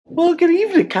Well, good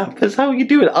evening, campers. How are you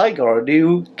doing? I got a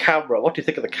new camera. What do you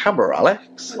think of the camera,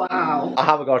 Alex? Wow. I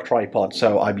haven't got a tripod,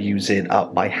 so I'm using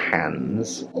my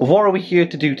hands. What are we here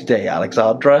to do today,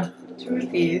 Alexandra? To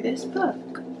review this book.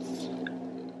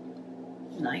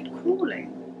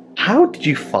 Nightcrawling. How did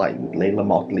you find Leila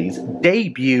Mottley's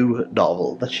debut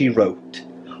novel that she wrote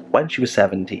when she was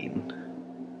 17?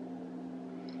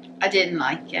 I didn't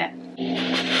like it.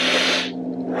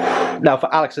 Now,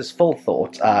 for Alex's full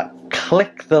thoughts,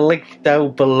 click the link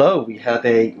down below. We had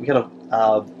a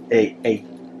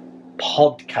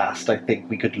podcast, I think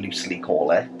we could loosely call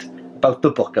it, about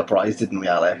the Booker Prize, didn't we,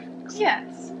 Alex?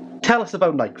 Yes. Tell us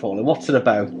about Nightcrawling. What's it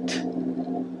about?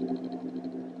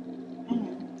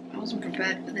 I wasn't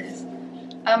prepared for this.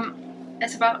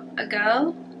 It's about a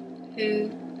girl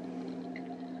who...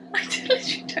 I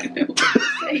literally don't know what to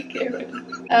say,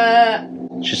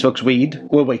 Kieran. She smokes weed.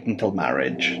 We'll wait until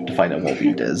marriage to find out what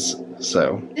weed is.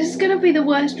 So This is going to be the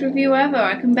worst review ever.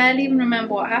 I can barely even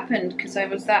remember what happened because I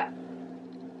was that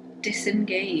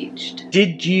disengaged.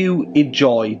 did you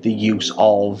enjoy the use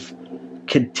of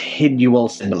continual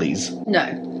similes?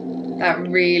 No, that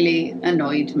really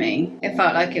annoyed me. It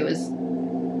felt like it was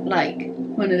like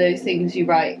one of those things you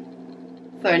write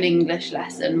for an English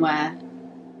lesson where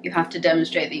you have to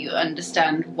demonstrate that you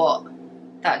understand what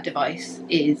that device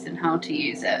is and how to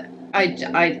use it.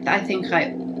 I think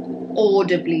I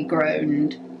audibly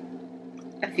groaned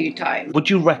a few times.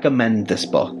 Would you recommend this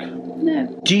book? No.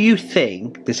 Do you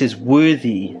think this is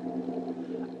worthy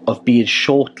of being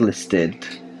shortlisted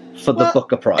for the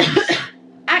Booker Prize?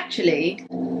 Actually,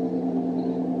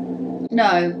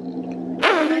 no.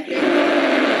 I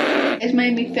think it's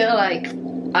made me feel like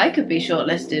I could be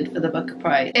shortlisted for the Booker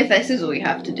Prize if this is all you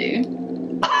have to do.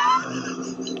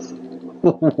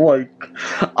 Like,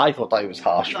 I thought I was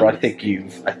harsh, but I think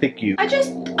you've. I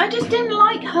just didn't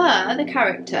like her, the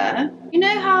character. You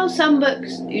know how some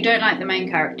books you don't like the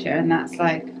main character, and that's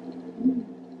like,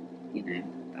 you know,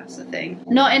 that's the thing.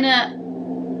 Not in a,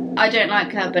 I don't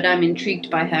like her, but I'm intrigued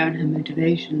by her and her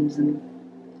motivations, and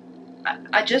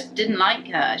I just didn't like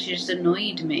her. She just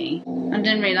annoyed me. I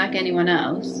didn't really like anyone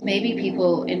else. Maybe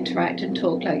people interact and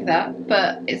talk like that,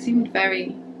 but it seemed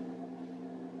very.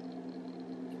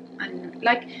 And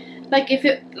like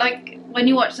when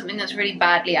you watch something that's really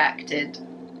badly acted,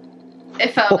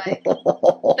 it felt like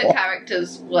the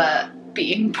characters were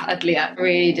being badly acted. I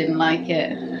really didn't like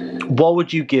it. What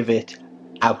would you give it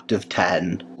out of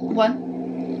 10? 1.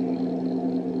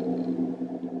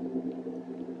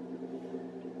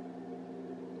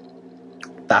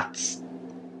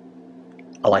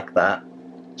 I like that.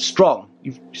 Strong.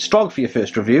 Strong for your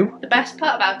first review. The best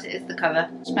part about it is the cover.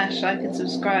 Smash like and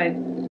subscribe.